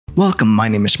Welcome, my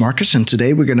name is Marcus, and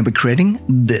today we're going to be creating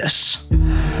this.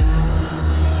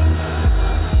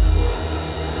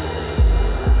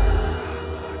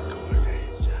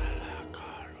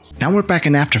 Now we're back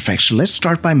in After Effects, so let's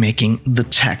start by making the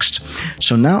text.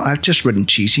 So now I've just written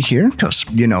cheesy here, because,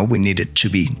 you know, we need it to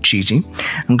be cheesy.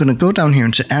 I'm going to go down here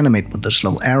into Animate with this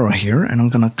little arrow here, and I'm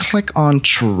going to click on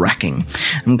Tracking.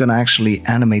 I'm going to actually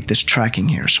animate this tracking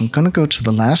here. So I'm going to go to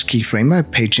the last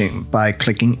keyframe by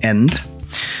clicking End.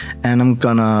 And I'm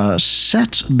gonna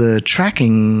set the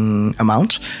tracking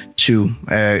amount to,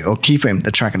 or keyframe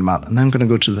the tracking amount. And then I'm gonna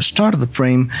go to the start of the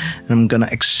frame and I'm gonna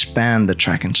expand the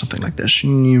tracking, something like this.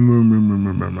 I'm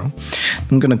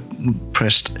gonna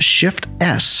press Shift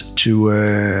S to,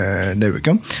 there we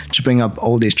go, to bring up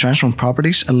all these transform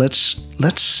properties. And let's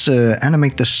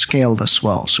animate the scale as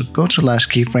well. So go to last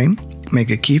keyframe, make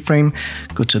a keyframe,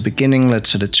 go to beginning, let's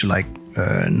set it to like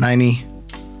 90.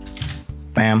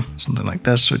 Bam, something like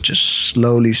this, so it just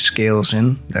slowly scales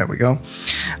in. There we go.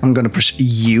 I'm going to press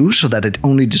U so that it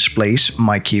only displays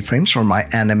my keyframes or my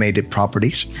animated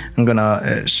properties. I'm going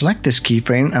to select this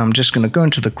keyframe, and I'm just going to go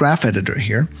into the graph editor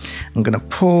here. I'm going to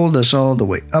pull this all the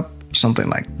way up, something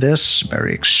like this,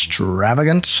 very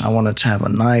extravagant. I wanted to have a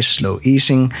nice slow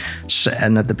easing,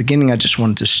 and at the beginning I just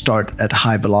wanted to start at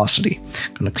high velocity.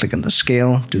 I'm going to click on the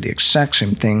scale, do the exact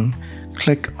same thing.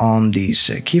 Click on these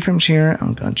keyframes here.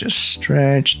 I'm going to just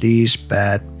stretch these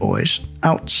bad boys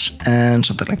out and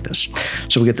something like this.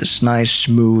 So we get this nice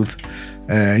smooth.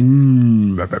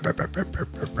 Now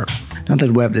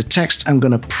that we have the text, I'm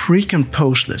going to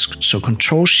pre-compose this. So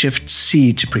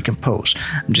Control-Shift-C to pre-compose.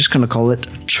 I'm just going to call it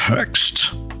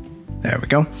text. There we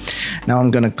go. Now I'm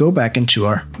going to go back into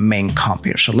our main comp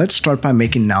here. So let's start by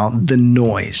making now the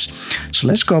noise. So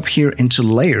let's go up here into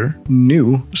Layer,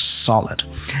 New, Solid.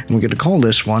 And we're going to call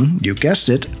this one, you guessed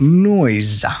it,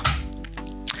 Noise.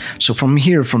 So from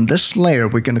here, from this layer,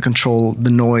 we're going to control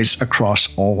the noise across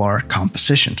all our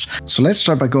compositions. So let's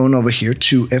start by going over here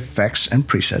to Effects and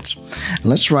Presets.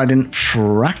 Let's write in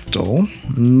Fractal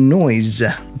Noise.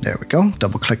 There we go.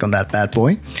 Double click on that bad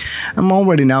boy. I'm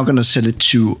already now going to set it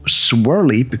to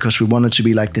swirly because we want it to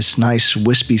be like this nice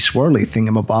wispy swirly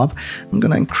thingamabob. I'm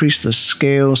going to increase the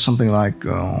scale, something like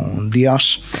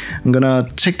Dios. I'm going to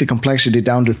take the complexity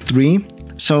down to 3.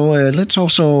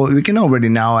 So we can already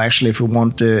now actually, if we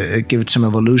want to give it some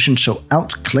evolution, so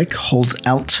Alt click, hold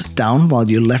Alt down while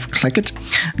you left click it,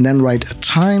 and then write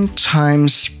time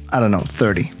times, I don't know,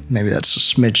 30. Maybe that's a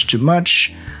smidge too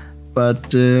much,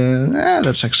 but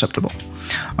that's acceptable.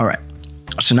 All right,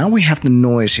 so now we have the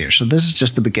noise here. So this is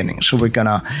just the beginning. So we're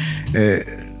gonna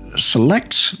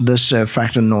select this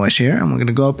fractal noise here, and we're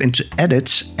gonna go up into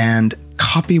Edit and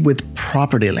copy with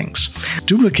property links.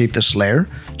 Duplicate this layer,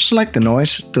 select the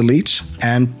noise, delete,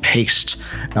 and paste.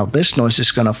 Now this noise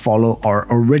is going to follow our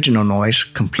original noise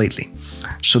completely.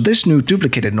 So this new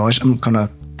duplicated noise, I'm going to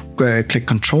click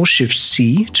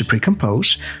Control-Shift-C to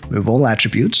pre-compose, move all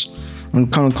attributes. I'm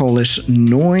going to call this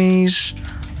noise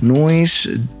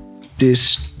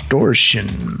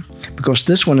distortion, because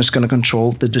this one is going to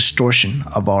control the distortion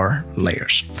of our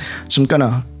layers. So I'm going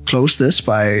to close this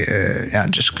by,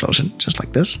 just close it just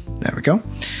like this. There we go.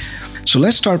 So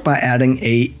let's start by adding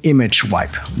a image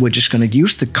wipe, which is going to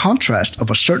use the contrast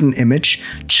of a certain image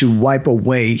to wipe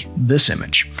away this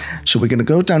image. So we're going to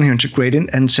go down here into Gradient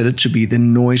and set it to be the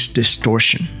noise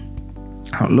distortion.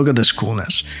 Now look at this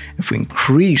coolness. If we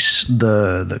increase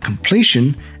the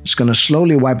completion, it's going to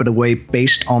slowly wipe it away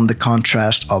based on the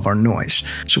contrast of our noise.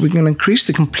 So we're going to increase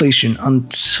the completion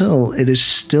until it is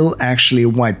still actually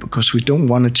white, because we don't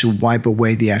want it to wipe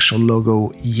away the actual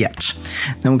logo yet.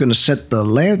 Then we're going to set the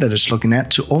layer that it's looking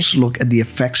at to also look at the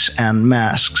effects and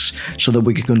masks, so that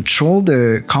we can control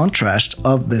the contrast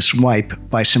of this wipe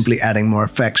by simply adding more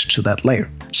effects to that layer.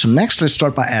 So next, let's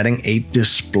start by adding a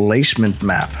displacement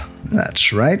map.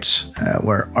 That's right.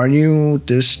 Where are you?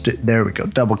 There we go.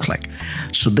 Double click.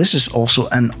 So this is also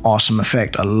an awesome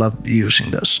effect. I love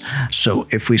using this. So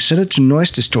if we set it to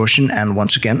noise distortion and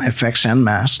once again effects and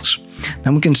masks,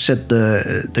 then we can set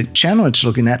the channel it's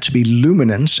looking at to be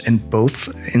luminance in both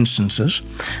instances.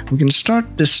 We can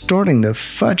start distorting the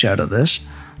fudge out of this,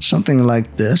 something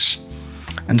like this.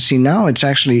 And see, now it's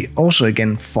actually also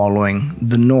again following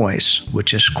the noise,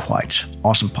 which is quite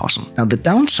awesome possum. Now the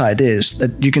downside is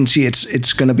that you can see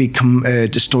it's going to be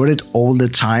distorted all the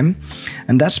time,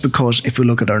 and that's because if we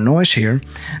look at our noise here,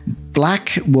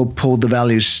 black will pull the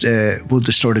values, will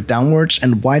distort it downwards,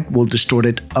 and white will distort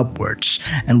it upwards.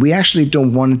 And we actually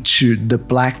don't want the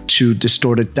black to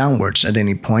distort it downwards at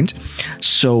any point.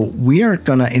 So we are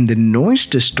gonna, in the noise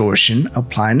distortion,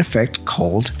 apply an effect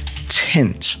called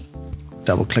tint.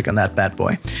 Double click on that bad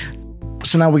boy.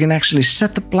 So now we can actually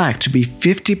set the black to be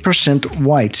 50%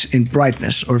 white in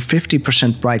brightness or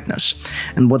 50% brightness.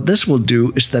 And what this will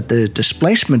do is that the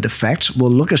displacement effect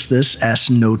will look as this as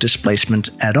no displacement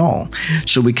at all.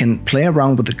 So we can play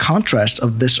around with the contrast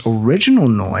of this original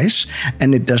noise,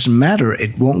 and it doesn't matter,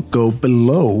 it won't go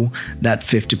below that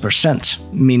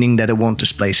 50%, meaning that it won't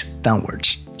displace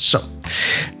downwards. So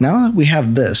now that we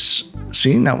have this,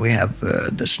 see, now we have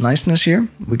this niceness here.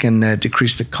 We can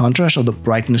decrease the contrast or the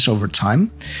brightness over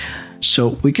time. So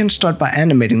we can start by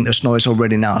animating this noise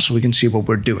already now so we can see what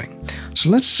we're doing. So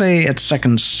let's say at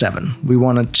second 7, we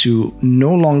wanted to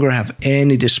no longer have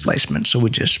any displacement. So we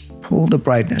just pull the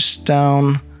brightness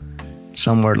down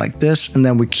somewhere like this, and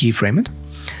then we keyframe it.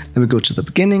 Then we go to the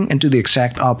beginning and do the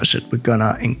exact opposite. We're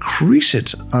gonna increase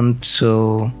it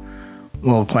until,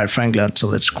 well, quite frankly,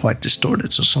 until it's quite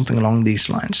distorted, so something along these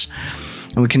lines.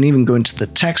 And we can even go into the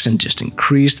text and just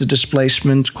increase the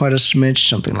displacement quite a smidge,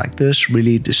 something like this,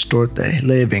 really distort the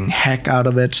living heck out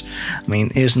of it. I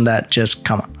mean, isn't that just,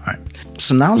 come on, all right.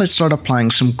 So now let's start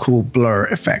applying some cool blur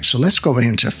effects. So let's go over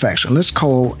here into effects and let's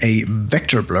call a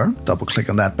vector blur, double click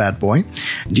on that bad boy.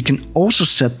 You can also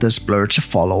set this blur to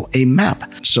follow a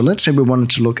map. So let's say we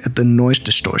wanted to look at the noise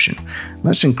distortion.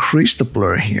 Let's increase the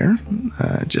blur here,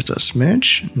 just a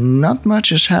smidge, not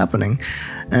much is happening.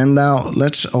 And now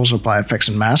let's also apply effects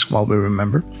and mask while we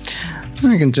remember.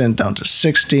 I can turn it down to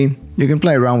 60. You can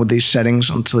play around with these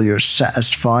settings until you're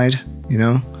satisfied, you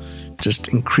know. Just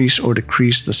increase or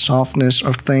decrease the softness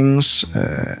of things.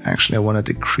 Actually, I want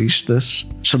to decrease this.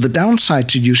 So the downside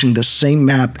to using the same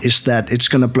map is that it's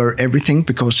going to blur everything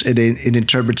because it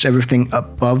interprets everything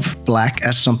above black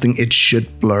as something it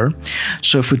should blur.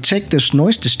 So if we take this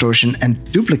noise distortion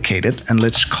and duplicate it, and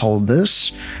let's call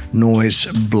this noise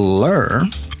blur.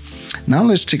 Now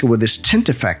let's take it with this tint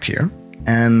effect here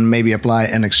and maybe apply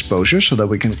an exposure so that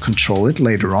we can control it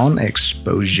later on.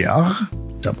 Exposure.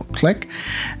 Double click.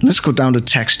 And let's go down to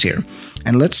text here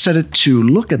and let's set it to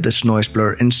look at this noise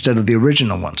blur instead of the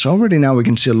original one. So already now we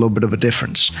can see a little bit of a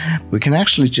difference. We can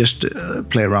actually just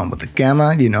play around with the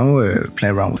gamma, you know, play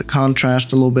around with the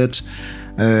contrast a little bit,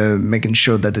 making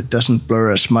sure that it doesn't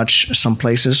blur as much some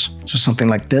places. So something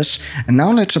like this. And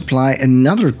now let's apply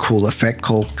another cool effect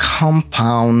called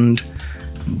compound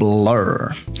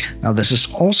blur. Now this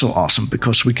is also awesome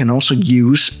because we can also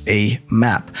use a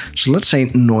map. So let's say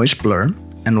noise blur,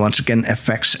 and once again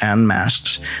effects and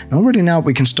masks. And already now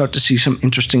we can start to see some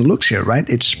interesting looks here, right?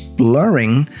 It's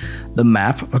blurring the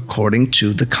map according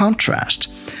to the contrast.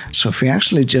 So if we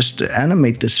actually just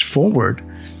animate this forward,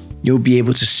 you'll be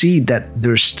able to see that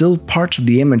there's still parts of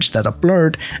the image that are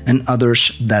blurred and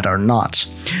others that are not.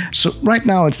 So right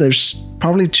now there's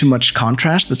probably too much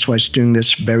contrast. That's why it's doing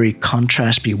this very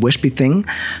contrasty wispy thing.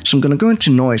 So I'm going to go into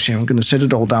noise here. I'm going to set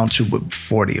it all down to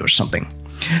 40 or something.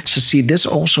 So see, this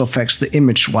also affects the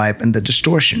image wipe and the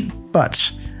distortion.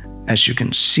 But as you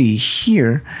can see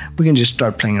here, we can just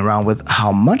start playing around with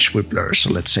how much we blur. So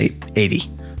let's say 80,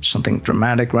 something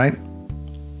dramatic, right?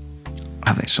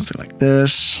 I think something like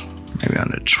this, maybe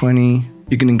under 20.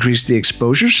 You can increase the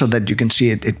exposure so that you can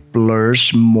see it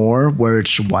blurs more where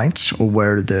it's white or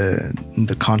where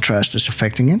the contrast is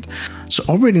affecting it. So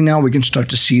already now we can start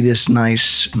to see this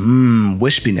nice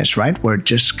wispiness, right? Where it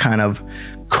just kind of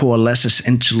coalesces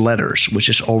into letters, which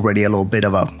is already a little bit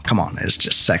of a, come on, it's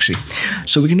just sexy.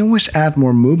 So we can always add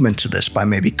more movement to this by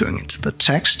maybe going into the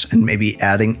text and maybe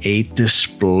adding a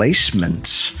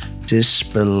displacement.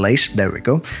 There we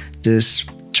go.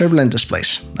 Turbulent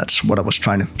displace. That's what I was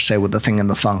trying to say with the thing in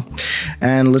the thumb.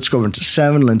 And let's go into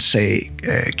 7. Let's say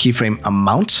keyframe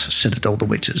amount, set it all the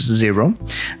way to 0.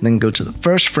 Then go to the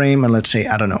first frame and let's say,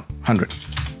 I don't know, 100.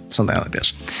 Something like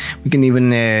this. We can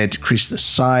even decrease the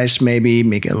size, maybe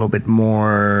make it a little bit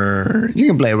more. You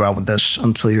can play around with this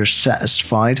until you're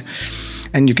satisfied.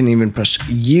 And you can even press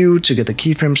U to get the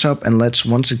keyframes up. And let's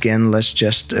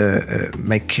just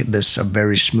make this a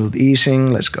very smooth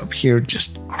easing. Let's go up here,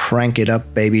 just crank it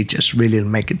up, baby. Just really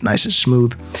make it nice and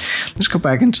smooth. Let's go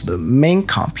back into the main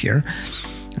comp here.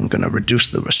 I'm gonna reduce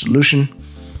the resolution.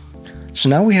 So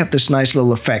now we have this nice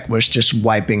little effect where it's just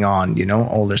wiping on, you know,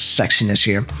 all this sexiness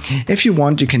here. If you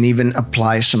want, you can even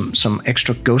apply some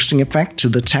extra ghosting effect to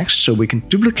the text. So we can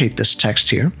duplicate this text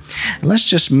here. And let's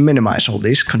just minimize all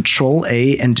these. Control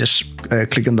A and just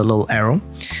click on the little arrow.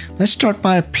 Let's start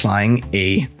by applying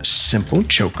a simple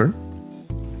choker,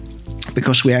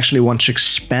 because we actually want to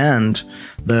expand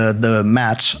the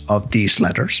matte of these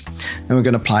letters. And we're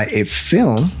going to apply a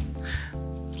fill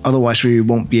Otherwise, we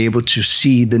won't be able to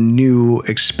see the new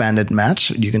expanded matte.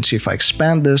 You can see if I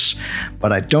expand this,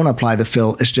 but I don't apply the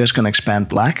fill, it's just going to expand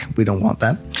black. We don't want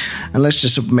that. And let's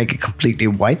just make it completely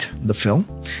white, the fill.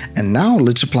 And now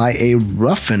let's apply a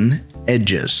roughen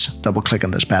edges. Double click on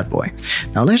this bad boy.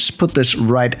 Now let's put this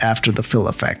right after the fill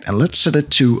effect and let's set it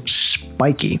to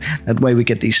spiky. That way we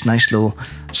get these nice little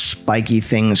spiky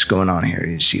things going on here.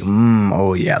 You see,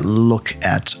 oh yeah, look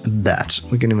at that.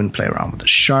 We can even play around with the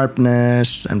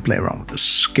sharpness and play around with the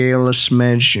scale a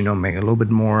smidge, you know, make it a little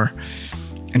bit more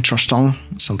interesting,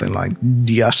 something like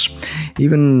this,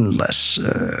 even less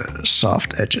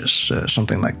soft edges,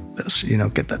 something like this, you know,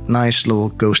 get that nice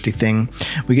little ghosty thing.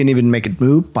 We can even make it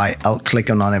move by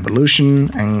alt-clicking on evolution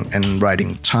and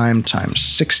writing time times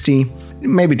 60.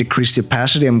 Maybe decrease the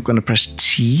opacity. I'm going to press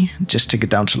T, just take it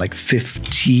down to like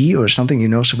 50 or something, you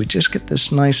know, so we just get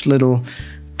this nice little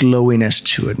glowiness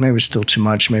to it. Maybe still too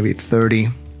much, maybe 30,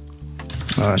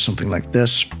 something like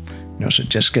this. You know, so it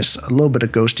just gets a little bit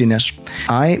of ghostiness.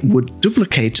 I would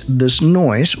duplicate this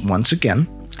noise once again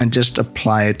and just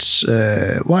apply it.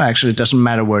 Well, actually, it doesn't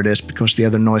matter where it is because the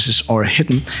other noises are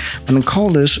hidden. I'm going to call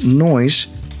this noise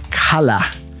color,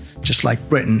 just like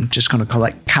Britain. Just going to call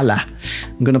it color.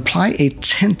 I'm going to apply a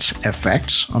tint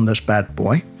effect on this bad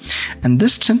boy. And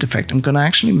this tint effect, I'm going to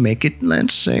actually make it,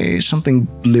 let's say, something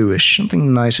bluish,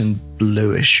 something nice and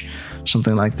bluish,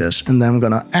 something like this. And then I'm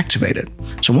going to activate it.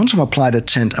 So once I've applied a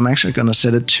tint, I'm actually going to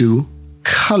set it to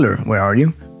color. Where are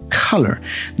you? Color.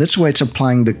 That's why it's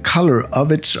applying the color of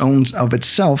its own of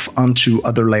itself onto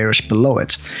other layers below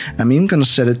it. I'm even going to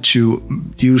set it to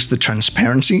use the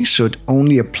transparency, so it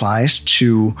only applies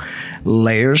to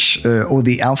layers or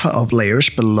the alpha of layers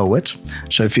below it.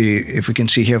 So if we can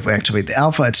see here, if we activate the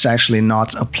alpha, it's actually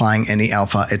not applying any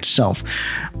alpha itself.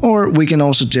 Or we can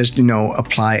also just, you know,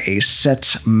 apply a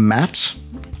set matte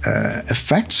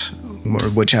effect,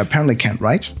 which I apparently can't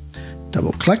write.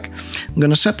 Double click. I'm going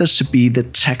to set this to be the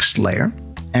text layer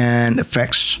and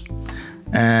effects.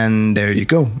 And there you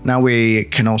go. Now we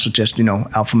can also just, you know,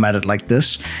 alphamat it like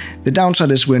this. The downside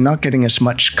is we're not getting as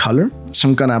much color. So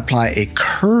I'm going to apply a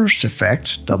curves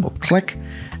effect. Double click.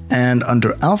 And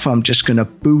under alpha, I'm just going to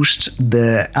boost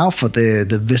the alpha,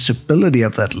 the visibility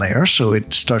of that layer, so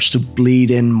it starts to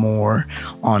bleed in more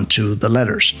onto the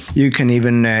letters. You can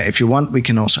even, if you want, we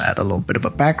can also add a little bit of a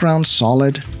background,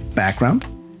 solid background.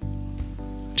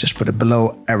 Just put it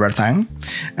below everything.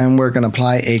 And we're going to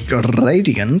apply a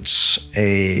gradient,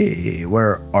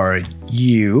 where are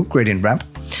you? Gradient ramp.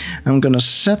 I'm going to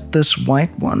set this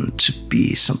white one to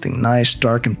be something nice,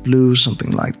 dark and blue,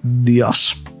 something like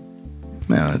this.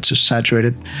 It's too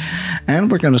saturated.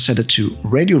 And we're going to set it to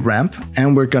radio ramp,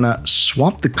 and we're going to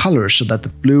swap the color so that the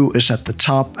blue is at the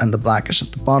top and the black is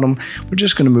at the bottom. We're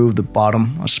just going to move the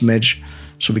bottom a smidge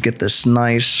so we get this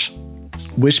nice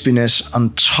wispiness on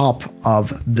top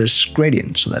of this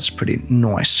gradient. So that's pretty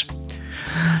nice.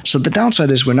 So the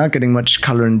downside is we're not getting much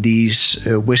color in these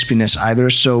wispiness either.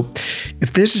 So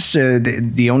if this is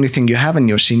the only thing you have in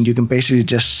your scene, you can basically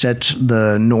just set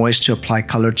the noise to apply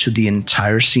color to the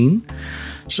entire scene.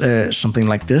 Something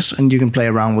like this, and you can play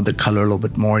around with the color a little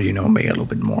bit more, you know, make it a little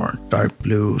bit more dark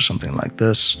blue, something like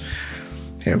this.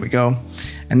 Here we go.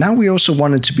 And now we also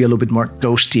want it to be a little bit more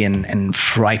ghosty and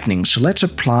frightening. So let's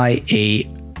apply a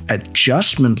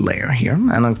adjustment layer here,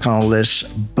 and I'll call this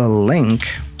blink.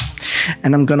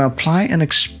 And I'm going to apply an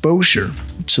exposure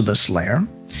to this layer,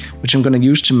 which I'm going to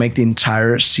use to make the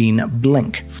entire scene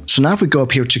blink. So now if we go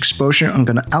up here to exposure, I'm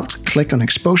going to alt-click on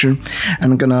exposure,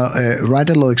 and I'm going to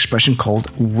write a little expression called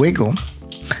wiggle.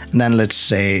 And then let's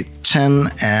say 10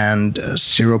 and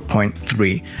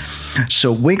 0.3.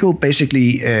 So wiggle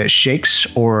basically shakes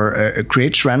or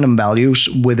creates random values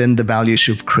within the values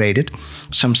you've created.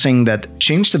 So I'm saying that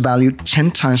change the value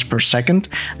 10 times per second,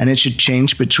 and it should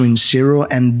change between 0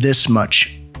 and this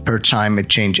much per time it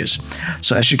changes.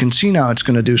 So as you can see now, it's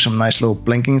going to do some nice little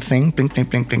blinking thing. Blink, blink,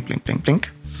 blink, blink, blink, blink, blink.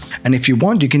 And if you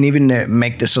want, you can even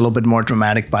make this a little bit more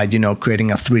dramatic by, you know,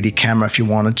 creating a 3D camera if you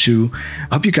wanted to.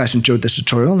 I hope you guys enjoyed this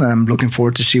tutorial, and I'm looking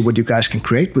forward to see what you guys can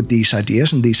create with these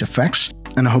ideas and these effects.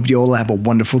 And I hope you all have a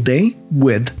wonderful day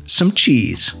with some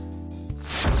cheese.